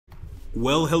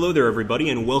Well, hello there everybody,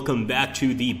 and welcome back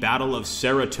to the Battle of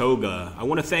Saratoga. I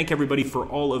want to thank everybody for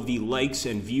all of the likes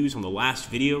and views on the last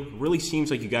video. It really seems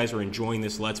like you guys are enjoying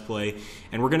this Let's Play,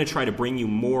 and we're going to try to bring you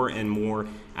more and more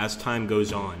as time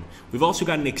goes on. We've also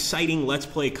got an exciting Let's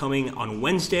Play coming on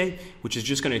Wednesday, which is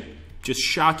just going to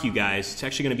shock you guys. It's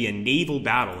actually going to be a naval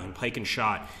battle in pike and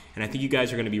shot, and I think you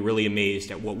guys are going to be really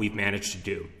amazed at what we've managed to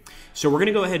do. So we're going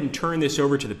to go ahead and turn this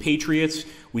over to the Patriots.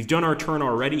 We've done our turn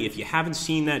already. If you haven't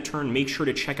seen that turn, make sure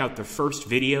to check out the first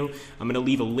video. I'm going to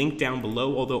leave a link down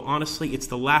below, although honestly, it's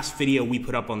the last video we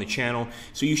put up on the channel,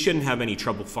 so you shouldn't have any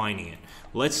trouble finding it.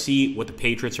 Let's see what the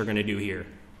Patriots are going to do here.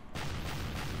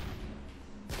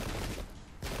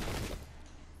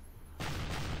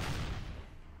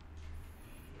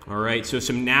 All right, so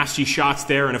some nasty shots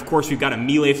there, and of course we've got a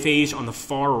melee phase on the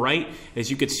far right. As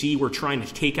you can see, we're trying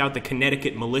to take out the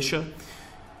Connecticut militia.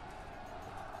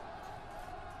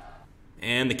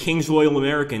 And the King's Loyal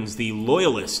Americans, the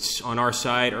loyalists on our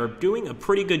side, are doing a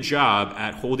pretty good job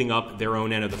at holding up their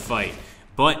own end of the fight.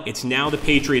 But it's now the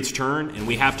Patriots' turn, and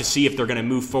we have to see if they're going to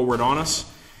move forward on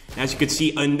us. As you can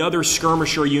see, another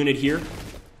skirmisher unit here.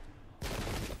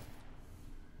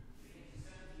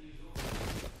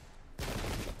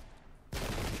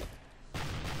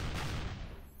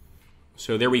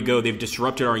 So there we go, they've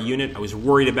disrupted our unit. I was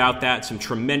worried about that. Some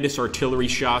tremendous artillery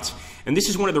shots. And this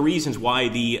is one of the reasons why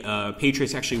the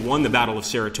Patriots actually won the Battle of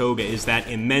Saratoga, is that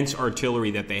immense artillery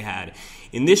that they had.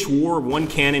 In this war, one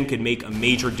cannon could make a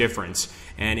major difference.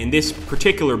 And in this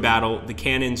particular battle, the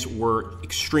cannons were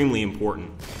extremely important.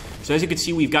 So as you can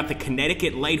see, we've got the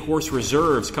Connecticut Light Horse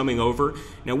Reserves coming over.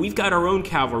 Now, we've got our own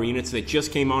cavalry units that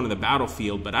just came onto the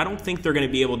battlefield, but I don't think they're going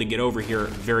to be able to get over here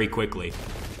very quickly.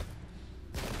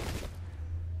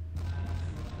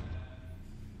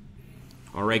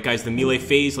 All right, guys, the melee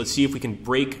phase. Let's see if we can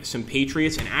break some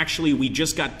Patriots. And actually, we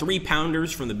just got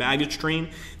 3-pounders from the baggage train.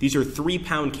 These are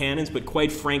 3-pound cannons, but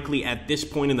quite frankly, at this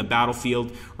point in the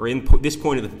battlefield, or in this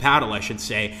point of the battle, I should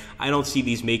say, I don't see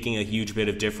these making a huge bit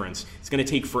of difference. It's going to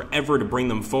take forever to bring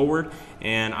them forward,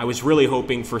 and I was really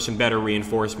hoping for some better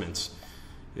reinforcements.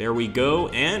 There we go,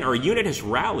 and our unit has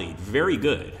rallied. Very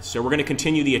good. So we're going to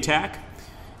continue the attack.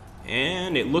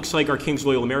 And it looks like our King's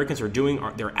Loyal Americans are doing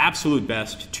their absolute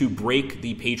best to break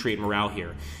the Patriot morale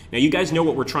here. Now, you guys know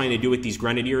what we're trying to do with these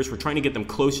Grenadiers. We're trying to get them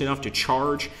close enough to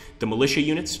charge the militia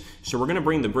units. So we're going to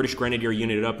bring the British Grenadier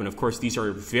unit up. And, of course, these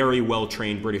are very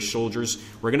well-trained British soldiers.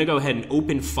 We're going to go ahead and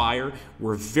open fire.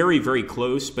 We're very, very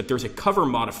close. But there's a cover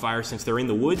modifier since they're in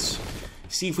the woods.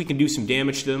 See if we can do some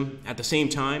damage to them. At the same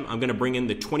time, I'm going to bring in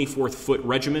the 24th Foot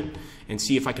Regiment and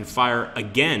see if I can fire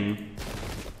again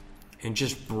and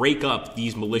just break up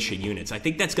these militia units. I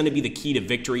think that's going to be the key to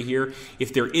victory here.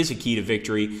 If there is a key to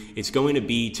victory, it's going to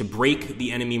be to break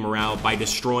the enemy morale by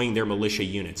destroying their militia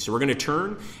units. So we're going to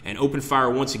turn and open fire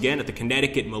once again at the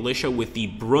Connecticut militia with the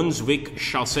Brunswick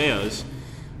Chasseurs.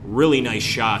 Really nice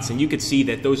shots, and you can see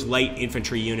that those light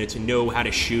infantry units know how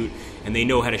to shoot, and they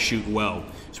know how to shoot well.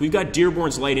 So we've got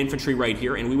Dearborn's light infantry right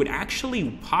here, and we would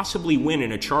actually possibly win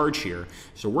in a charge here.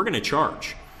 So we're going to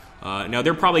charge. Now,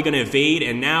 they're probably going to evade,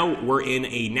 and now we're in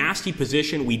a nasty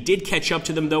position. We did catch up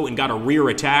to them, though, and got a rear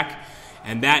attack,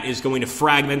 and that is going to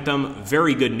fragment them.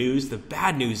 Very good news. The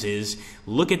bad news is,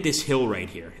 look at this hill right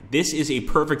here. This is a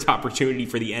perfect opportunity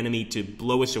for the enemy to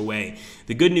blow us away.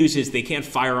 The good news is they can't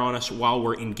fire on us while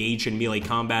we're engaged in melee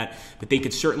combat, but they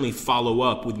could certainly follow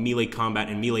up with melee combat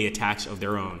and melee attacks of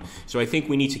their own. So I think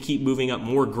we need to keep moving up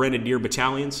more Grenadier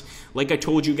battalions. Like I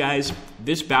told you guys,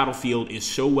 this battlefield is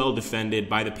so well defended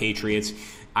by the Patriots.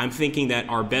 I'm thinking that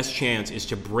our best chance is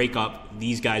to break up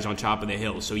these guys on top of the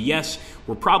hill. So yes,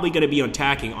 we're probably going to be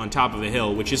attacking on top of a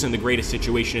hill, which isn't the greatest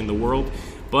situation in the world,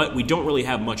 but we don't really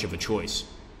have much of a choice.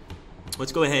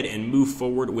 Let's go ahead and move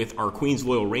forward with our Queen's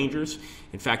Loyal Rangers.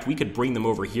 In fact, we could bring them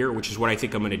over here, which is what I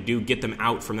think I'm going to do, get them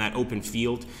out from that open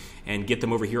field and get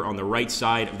them over here on the right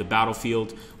side of the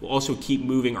battlefield. We'll also keep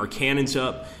moving our cannons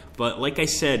up. But like I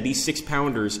said, these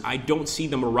 6-pounders, I don't see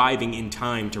them arriving in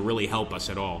time to really help us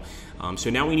at all. So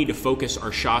now we need to focus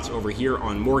our shots over here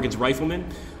on Morgan's riflemen.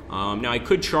 Now I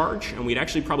could charge, and we'd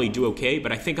actually probably do okay,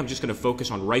 but I think I'm just going to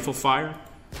focus on rifle fire.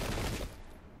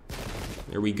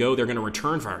 There we go. They're going to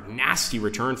return fire. Nasty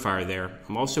return fire there.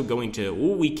 I'm also going to...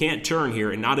 Ooh, we can't turn here,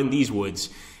 and not in these woods.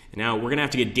 Now we're going to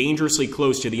have to get dangerously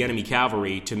close to the enemy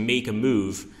cavalry to make a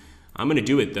move. I'm going to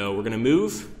do it, though. We're going to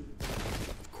move.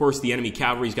 Of course, the enemy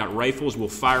cavalry's got rifles. We'll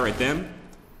fire at them.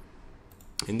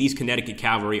 And these Connecticut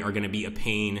cavalry are going to be a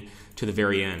pain to the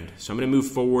very end. So I'm going to move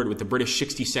forward with the British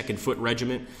 62nd Foot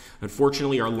Regiment.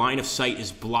 Unfortunately, our line of sight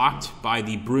is blocked by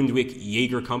the Brunswick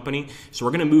Jaeger Company, so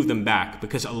we're going to move them back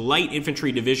because a light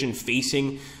infantry division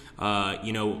facing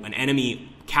an enemy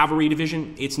cavalry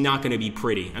division, it's not going to be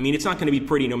pretty. I mean, it's not going to be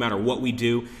pretty no matter what we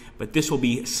do, but this will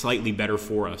be slightly better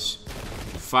for us.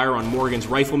 Fire on Morgan's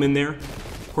riflemen there.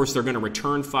 Of course, they're going to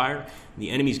return fire. The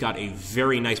enemy's got a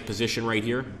very nice position right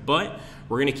here, but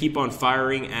we're going to keep on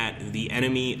firing at the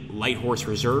enemy light horse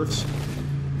reserves.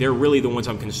 They're really the ones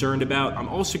I'm concerned about. I'm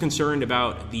also concerned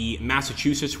about the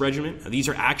Massachusetts Regiment. These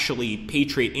are actually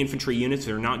Patriot infantry units.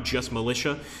 They're not just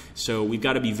militia, so we've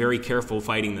got to be very careful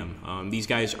fighting them. These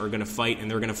guys are going to fight, and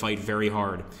they're going to fight very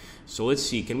hard. So let's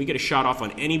see. Can we get a shot off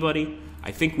on anybody?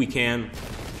 I think we can.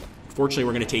 Fortunately,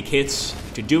 we're going to take hits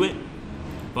to do it,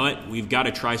 but we've got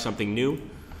to try something new.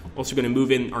 Also going to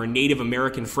move in our Native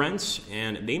American friends,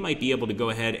 and they might be able to go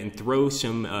ahead and throw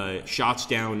some shots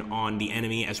down on the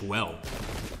enemy as well.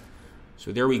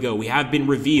 So there we go. We have been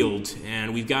revealed,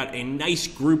 and we've got a nice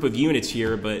group of units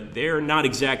here, but they're not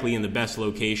exactly in the best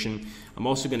location. I'm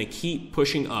also going to keep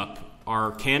pushing up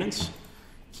our cannons.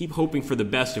 Keep hoping for the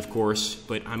best, of course,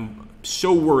 but I'm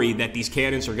so worried that these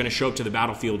cannons are going to show up to the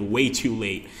battlefield way too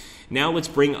late. Now let's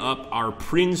bring up our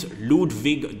Prinz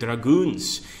Ludwig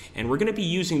Dragoons, and we're going to be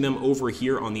using them over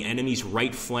here on the enemy's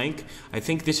right flank. I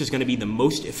think this is going to be the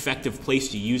most effective place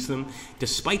to use them.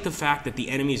 Despite the fact that the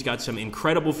enemy's got some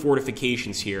incredible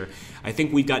fortifications here, I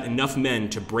think we've got enough men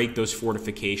to break those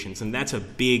fortifications, and that's a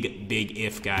big, big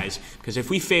if, guys, because if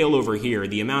we fail over here,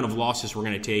 the amount of losses we're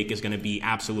going to take is going to be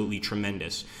absolutely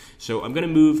tremendous. So I'm going to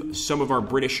move some of our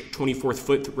British 24th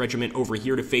Foot Regiment over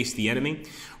here to face the enemy.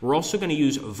 We're also going to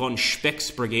use von Speck's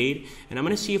brigade, and I'm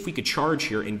going to see if we could charge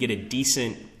here and get a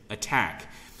decent attack.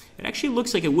 It actually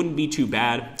looks like it wouldn't be too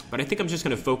bad, but I think I'm just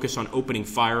going to focus on opening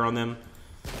fire on them.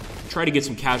 Try to get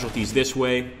some casualties this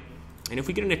way. And if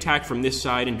we get an attack from this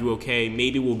side and do okay,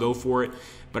 maybe we'll go for it.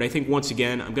 But I think once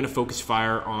again, I'm going to focus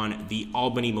fire on the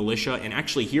Albany militia. And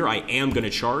actually here I am going to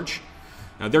charge.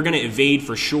 Now they're going to evade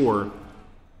for sure.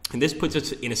 And this puts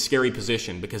us in a scary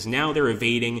position because now they're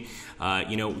evading.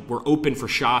 We're open for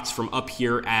shots from up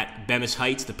here at Bemis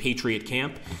Heights, the Patriot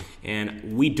camp,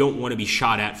 and we don't want to be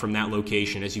shot at from that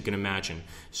location, as you can imagine.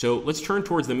 So let's turn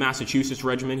towards the Massachusetts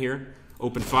Regiment here.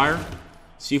 Open fire.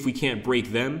 See if we can't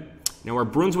break them. Now our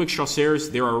Brunswick Chasseurs,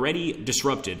 they're already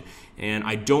disrupted, and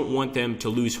I don't want them to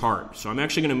lose heart. So I'm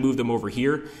actually going to move them over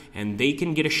here, and they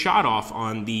can get a shot off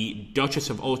on the Duchess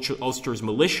of Ulster's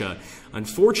militia.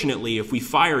 Unfortunately, if we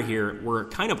fire here, we're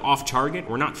kind of off target.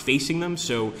 We're not facing them,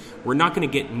 so we're not going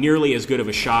to get nearly as good of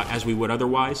a shot as we would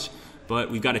otherwise, but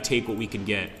we've got to take what we can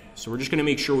get. So we're just going to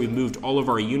make sure we've moved all of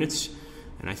our units,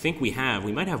 and I think we have.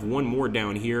 We might have one more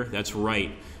down here. That's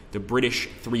right, the British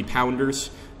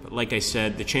 3-pounders. But like I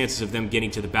said, the chances of them getting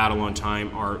to the battle on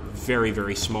time are very,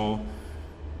 very small.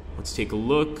 Let's take a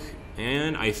look.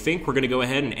 And I think we're going to go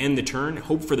ahead and end the turn,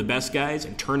 hope for the best, guys,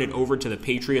 and turn it over to the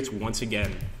Patriots once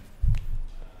again.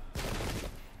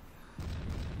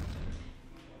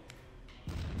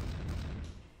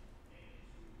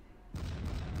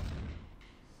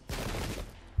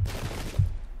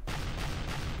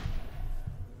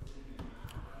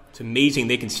 It's amazing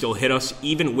they can still hit us,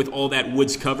 even with all that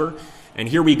woods cover. And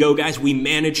here we go, guys. We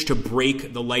managed to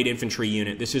break the light infantry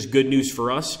unit. This is good news for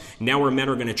us. Now our men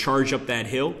are going to charge up that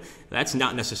hill. That's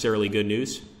not necessarily good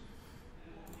news.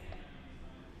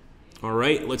 All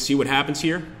right, let's see what happens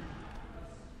here.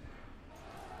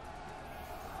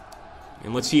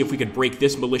 And let's see if we could break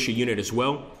this militia unit as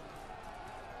well.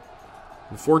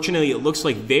 Unfortunately, it looks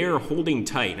like they're holding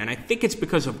tight, and I think it's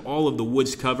because of all of the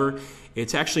woods cover.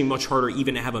 It's actually much harder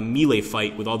even to have a melee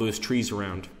fight with all those trees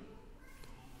around.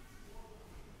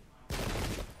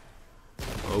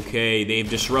 Okay, they've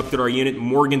disrupted our unit.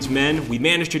 Morgan's men, we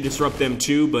managed to disrupt them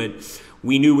too, but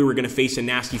we knew we were going to face a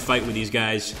nasty fight with these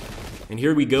guys. And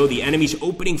here we go. The enemy's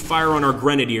opening fire on our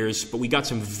grenadiers, but we got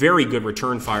some very good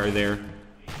return fire there.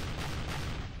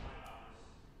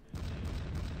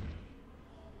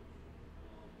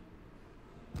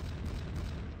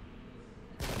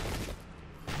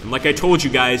 And like I told you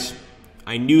guys,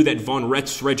 I knew that von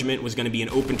Retz's regiment was going to be an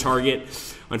open target.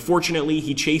 Unfortunately,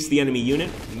 he chased the enemy unit.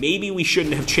 Maybe we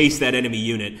shouldn't have chased that enemy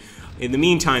unit. In the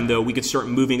meantime, though, we could start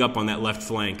moving up on that left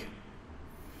flank.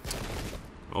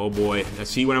 Oh boy,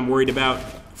 see what I'm worried about?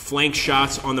 Flank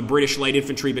shots on the British Light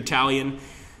Infantry Battalion.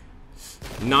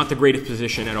 Not the greatest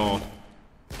position at all.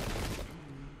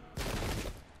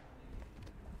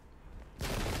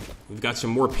 We've got some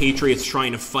more Patriots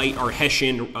trying to fight our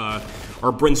Hessian, our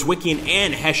Brunswickian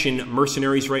and Hessian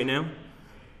mercenaries right now.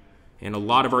 And a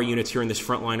lot of our units here in this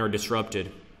front line are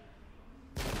disrupted.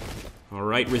 All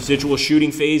right, residual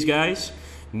shooting phase, guys.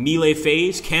 Melee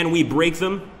phase. Can we break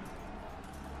them?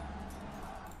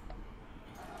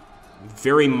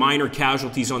 Very minor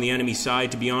casualties on the enemy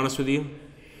side, to be honest with you.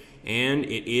 And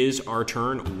it is our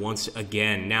turn once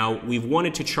again. Now, we've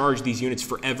wanted to charge these units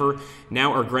forever.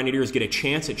 Now our Grenadiers get a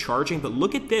chance at charging, but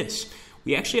look at this.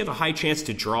 We actually have a high chance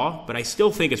to draw, but I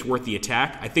still think it's worth the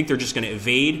attack. I think they're just going to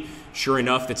evade. Sure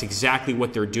enough, that's exactly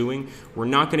what they're doing. We're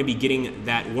not going to be getting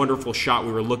that wonderful shot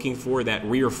we were looking for, that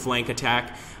rear flank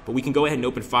attack, but we can go ahead and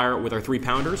open fire with our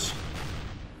 3-pounders.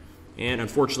 And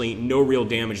unfortunately, no real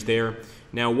damage there.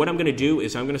 Now, what I'm going to do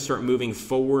is I'm going to start moving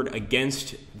forward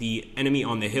against the enemy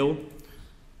on the hill.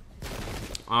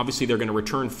 Obviously, they're going to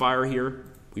return fire here.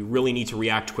 We really need to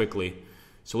react quickly.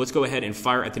 So let's go ahead and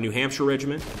fire at the New Hampshire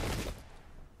Regiment.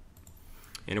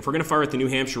 And if we're going to fire at the New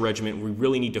Hampshire Regiment, we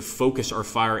really need to focus our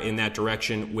fire in that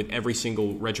direction with every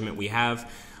single regiment we have.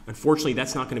 Unfortunately,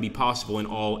 that's not going to be possible in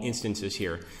all instances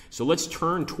here. So let's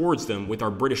turn towards them with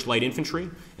our British Light Infantry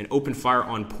and open fire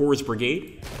on Poor's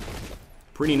Brigade.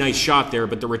 Pretty nice shot there,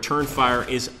 but the return fire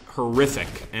is horrific.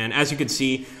 And as you can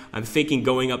see, I'm thinking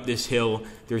going up this hill,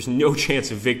 there's no chance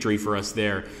of victory for us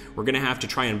there. We're going to have to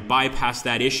try and bypass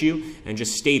that issue and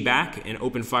just stay back and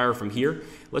open fire from here.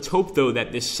 Let's hope, though,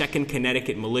 that this 2nd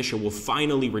Connecticut Militia will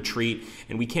finally retreat.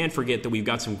 And we can't forget that we've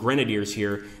got some Grenadiers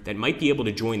here that might be able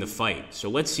to join the fight. So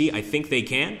let's see. I think they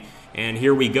can. And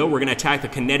here we go. We're going to attack the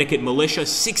Connecticut Militia.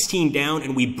 16 down,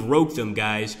 and we broke them,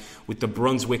 guys, with the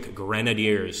Brunswick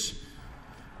Grenadiers.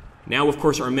 Now, of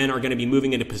course, our men are going to be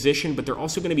moving into position, but they're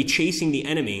also going to be chasing the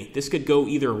enemy. This could go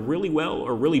either really well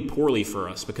or really poorly for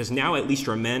us, because now at least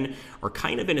our men are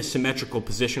kind of in a symmetrical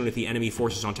position with the enemy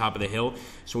forces on top of the hill,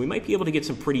 so we might be able to get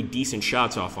some pretty decent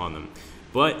shots off on them.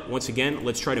 But, once again,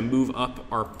 let's try to move up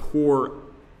our poor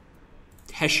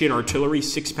Hessian artillery,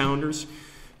 6-pounders,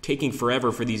 taking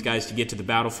forever for these guys to get to the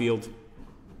battlefield.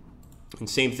 And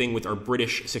same thing with our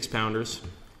British 6-pounders.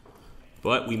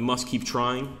 But we must keep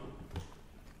trying.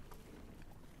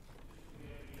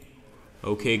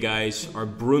 Okay, guys, our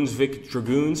Brunswick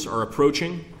Dragoons are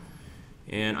approaching,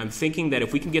 and I'm thinking that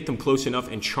if we can get them close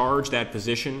enough and charge that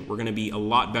position, we're going to be a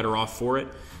lot better off for it,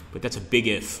 but that's a big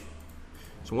if.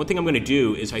 So one thing I'm going to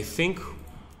do is I think,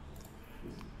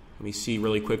 let me see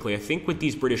really quickly, I think with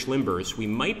these British Limbers, we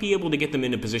might be able to get them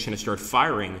into position to start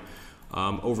firing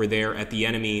over there at the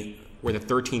enemy where the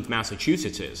 13th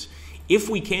Massachusetts is. If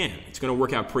we can, it's going to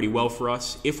work out pretty well for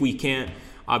us. If we can't,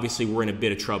 obviously we're in a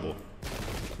bit of trouble.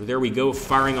 So there we go,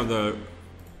 firing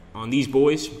on these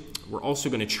boys. We're also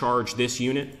going to charge this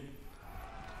unit.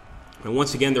 And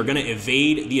once again, they're going to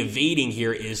evade. The evading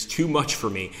here is too much for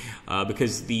me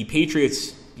because the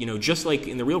Patriots, you know, just like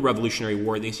in the real Revolutionary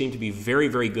War, they seem to be very,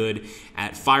 very good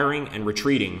at firing and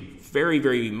retreating. Very,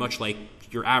 very much like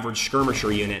your average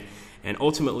skirmisher unit. And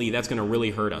ultimately, that's going to really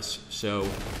hurt us. So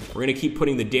we're going to keep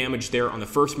putting the damage there on the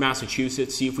 1st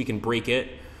Massachusetts, see if we can break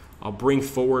it. I'll bring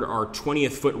forward our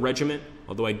 20th Foot Regiment,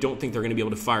 although I don't think they're going to be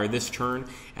able to fire this turn.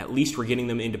 At least we're getting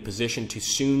them into position to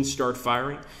soon start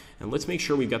firing. And let's make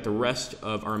sure we've got the rest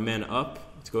of our men up.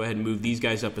 Let's go ahead and move these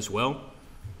guys up as well.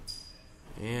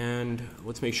 And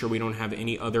let's make sure we don't have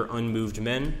any other unmoved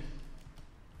men.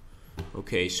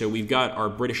 Okay, so we've got our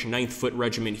British 9th Foot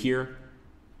Regiment here.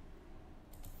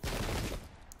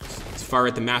 Let's fire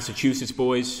at the Massachusetts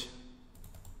boys.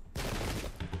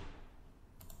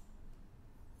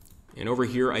 And over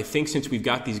here, I think since we've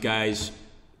got these guys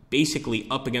basically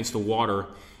up against the water,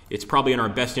 it's probably in our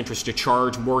best interest to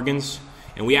charge Morgan's.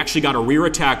 And we actually got a rear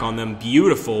attack on them.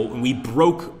 Beautiful. And we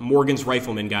broke Morgan's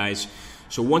riflemen, guys.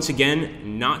 So once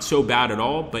again, not so bad at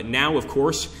all. But now, of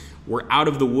course, we're out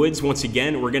of the woods once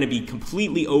again. We're going to be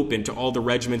completely open to all the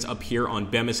regiments up here on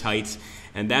Bemis Heights.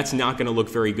 And that's not going to look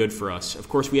very good for us. Of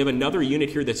course, we have another unit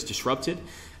here that's disrupted.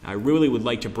 I really would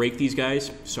like to break these guys,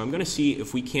 so I'm going to see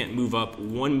if we can't move up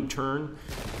one turn.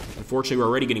 Unfortunately, we're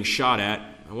already getting shot at.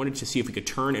 I wanted to see if we could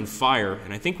turn and fire,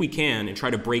 and I think we can, and try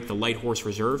to break the light horse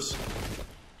reserves.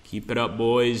 Keep it up,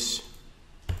 boys.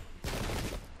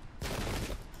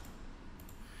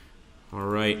 All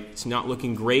right, it's not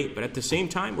looking great, but at the same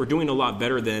time, we're doing a lot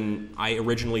better than I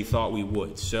originally thought we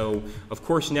would. So, of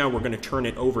course, now we're going to turn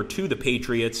it over to the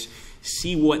Patriots,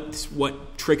 see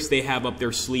what tricks they have up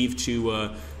their sleeve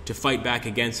to fight back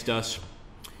against us.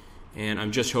 And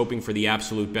I'm just hoping for the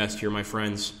absolute best here, my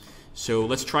friends. So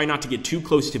let's try not to get too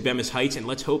close to Bemis Heights, and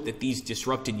let's hope that these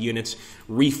disrupted units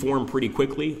reform pretty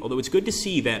quickly. Although it's good to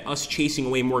see that us chasing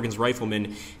away Morgan's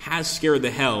riflemen has scared the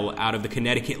hell out of the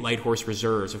Connecticut Light Horse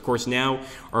Reserves. Of course, now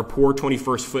our poor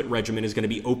 21st Foot Regiment is going to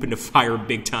be open to fire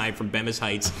big time from Bemis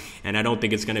Heights, and I don't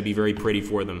think it's going to be very pretty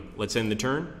for them. Let's end the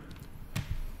turn.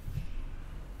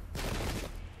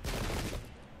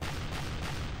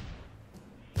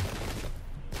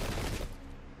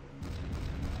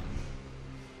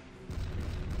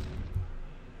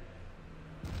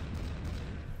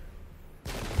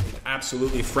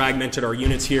 Absolutely fragmented our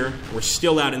units here. We're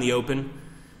still out in the open,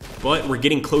 but we're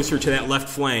getting closer to that left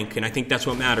flank, and I think that's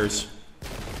what matters.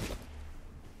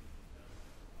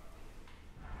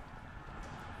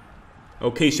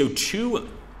 Okay, so three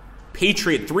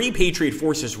Patriot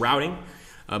forces routing,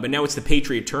 but now it's the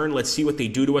Patriot turn. Let's see what they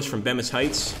do to us from Bemis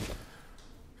Heights.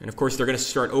 And of course, they're going to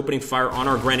start opening fire on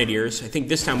our Grenadiers. I think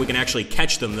this time we can actually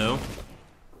catch them, though.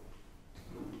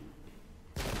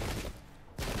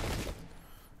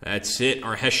 That's it.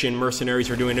 Our Hessian mercenaries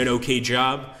are doing an okay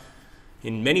job.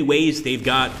 In many ways, they've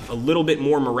got a little bit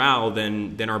more morale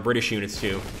than our British units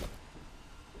do.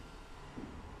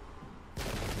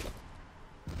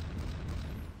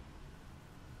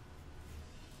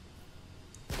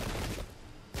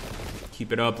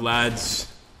 Keep it up,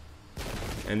 lads.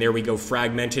 And there we go,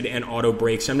 fragmented and auto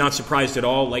breaks. I'm not surprised at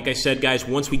all. Like I said, guys,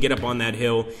 once we get up on that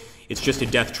hill, it's just a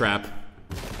death trap.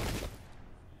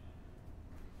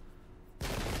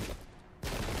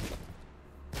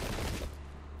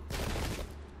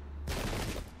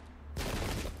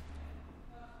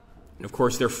 And of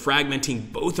course, they're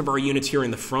fragmenting both of our units here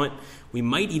in the front. We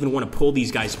might even want to pull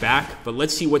these guys back, but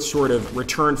let's see what sort of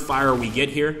return fire we get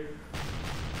here.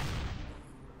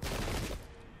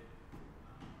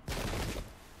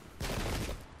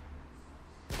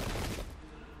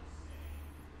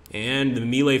 And the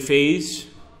melee phase.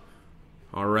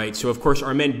 All right, so of course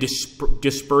our men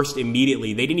dispersed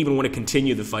immediately. They didn't even want to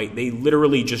continue the fight. They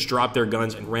literally just dropped their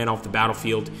guns and ran off the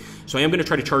battlefield. So I am going to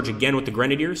try to charge again with the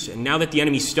Grenadiers. And now that the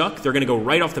enemy's stuck, they're going to go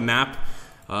right off the map.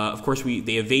 Of course, they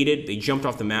evaded. They jumped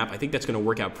off the map. I think that's going to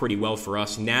work out pretty well for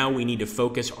us. Now we need to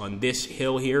focus on this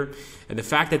hill here. And the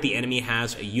fact that the enemy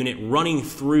has a unit running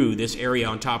through this area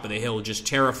on top of the hill, just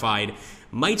terrified,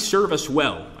 might serve us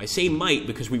well. I say might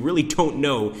because we really don't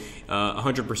know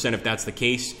 100% if that's the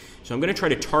case. So I'm going to try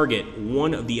to target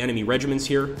one of the enemy regiments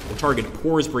here. We'll target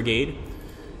Poor's Brigade.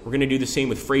 We're going to do the same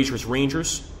with Fraser's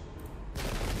Rangers.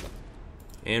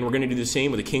 And we're going to do the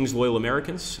same with the King's Loyal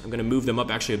Americans. I'm going to move them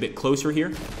up actually a bit closer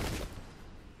here.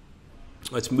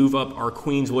 Let's move up our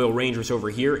Queen's Loyal Rangers over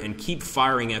here and keep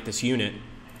firing at this unit.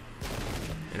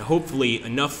 And hopefully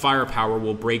enough firepower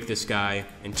will break this guy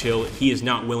until he is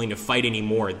not willing to fight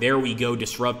anymore. There we go,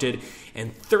 disrupted.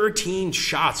 And 13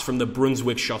 shots from the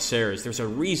Brunswick Chasseurs. There's a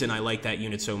reason I like that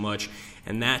unit so much,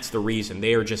 and that's the reason.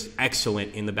 They are just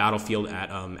excellent in the battlefield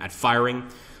at firing.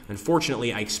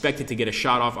 Unfortunately, I expected to get a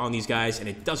shot off on these guys, and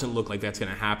it doesn't look like that's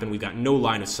going to happen. We've got no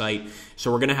line of sight,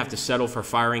 so we're going to have to settle for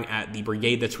firing at the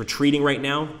brigade that's retreating right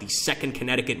now, the 2nd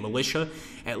Connecticut Militia.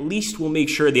 At least we'll make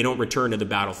sure they don't return to the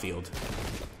battlefield.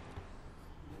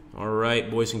 All right,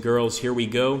 boys and girls, here we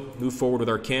go. Move forward with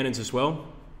our cannons as well.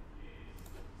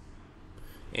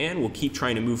 And we'll keep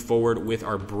trying to move forward with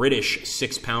our British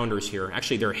 6-pounders here.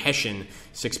 Actually, they're Hessian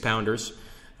 6-pounders,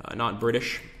 not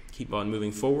British. Keep on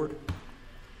moving forward.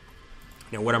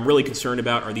 Now, what I'm really concerned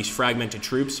about are these fragmented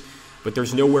troops, but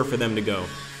there's nowhere for them to go.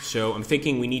 So I'm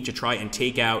thinking we need to try and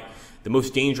take out the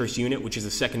most dangerous unit, which is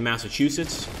the 2nd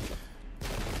Massachusetts.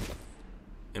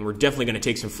 And we're definitely going to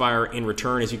take some fire in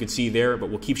return, as you can see there, but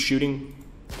we'll keep shooting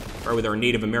with our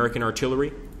Native American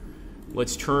artillery.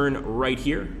 Let's turn right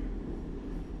here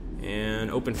and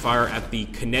open fire at the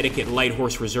Connecticut Light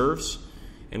Horse Reserves.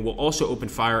 And we'll also open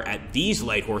fire at these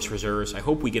Light Horse Reserves. I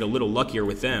hope we get a little luckier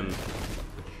with them.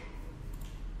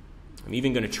 I'm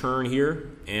even going to turn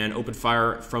here and open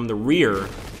fire from the rear.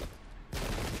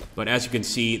 But as you can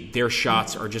see, their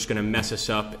shots are just going to mess us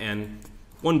up. And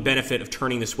one benefit of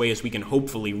turning this way is we can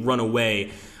hopefully run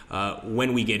away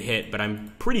when we get hit. But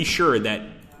I'm pretty sure that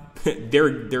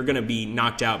they're going to be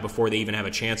knocked out before they even have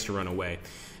a chance to run away.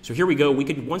 So here we go. We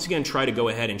could once again try to go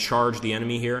ahead and charge the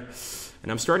enemy here.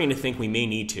 And I'm starting to think we may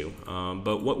need to.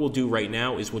 But what we'll do right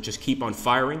now is we'll just keep on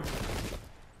firing.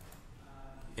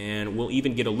 And we'll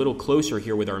even get a little closer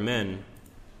here with our men.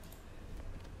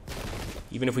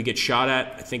 Even if we get shot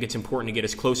at, I think it's important to get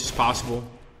as close as possible.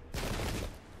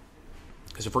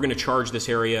 Because if we're going to charge this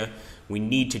area, we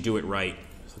need to do it right.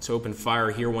 So let's open fire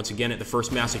here once again at the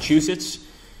 1st Massachusetts.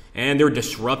 And they're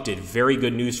disrupted. Very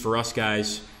good news for us,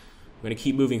 guys. I'm going to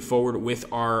keep moving forward with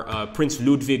our Prince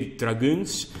Ludwig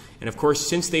Dragoons. And of course,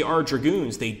 since they are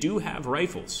Dragoons, they do have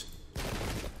rifles.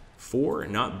 4,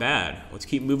 not bad. Let's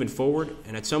keep moving forward.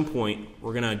 And at some point,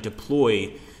 we're going to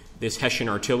deploy this Hessian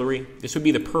artillery. This would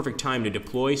be the perfect time to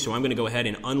deploy, so I'm going to go ahead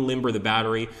and unlimber the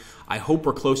battery. I hope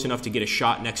we're close enough to get a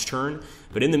shot next turn.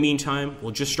 But in the meantime,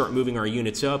 we'll just start moving our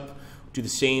units up. Do the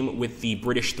same with the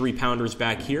British 3-pounders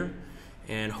back here.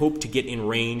 And hope to get in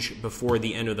range before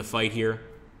the end of the fight here.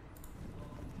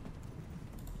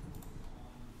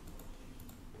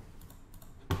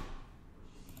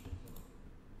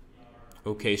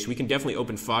 Okay, so we can definitely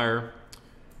open fire.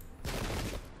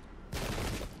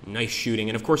 Nice shooting.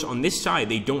 And of course, on this side,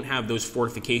 they don't have those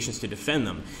fortifications to defend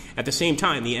them. At the same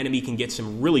time, the enemy can get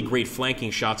some really great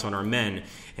flanking shots on our men,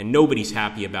 and nobody's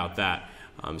happy about that.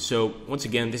 So once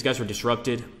again, these guys are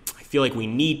disrupted. I feel like we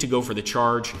need to go for the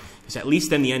charge, because at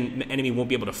least then the enemy won't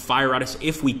be able to fire at us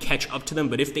if we catch up to them.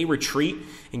 But if they retreat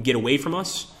and get away from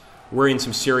us, we're in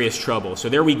some serious trouble. So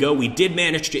there we go. We did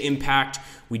manage to impact.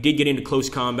 We did get into close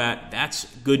combat. That's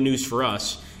good news for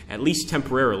us, at least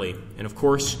temporarily. And of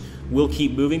course, we'll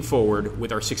keep moving forward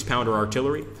with our 6-pounder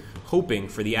artillery, hoping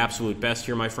for the absolute best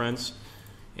here, my friends.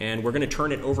 And we're going to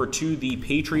turn it over to the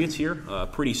Patriots here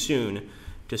pretty soon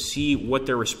to see what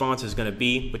their response is going to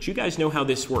be. But you guys know how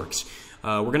this works.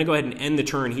 We're going to go ahead and end the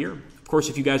turn here. Of course,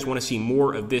 if you guys want to see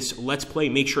more of this Let's Play,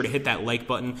 make sure to hit that like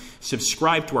button,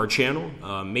 subscribe to our channel,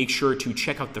 make sure to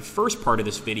check out the first part of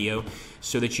this video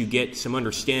so that you get some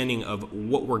understanding of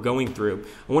what we're going through.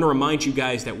 I want to remind you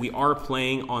guys that we are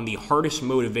playing on the hardest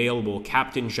mode available,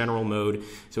 Captain General mode,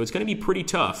 so it's going to be pretty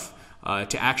tough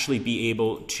to actually be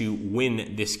able to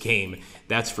win this game,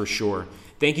 that's for sure.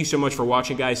 Thank you so much for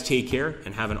watching, guys. Take care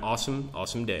and have an awesome,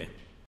 awesome day.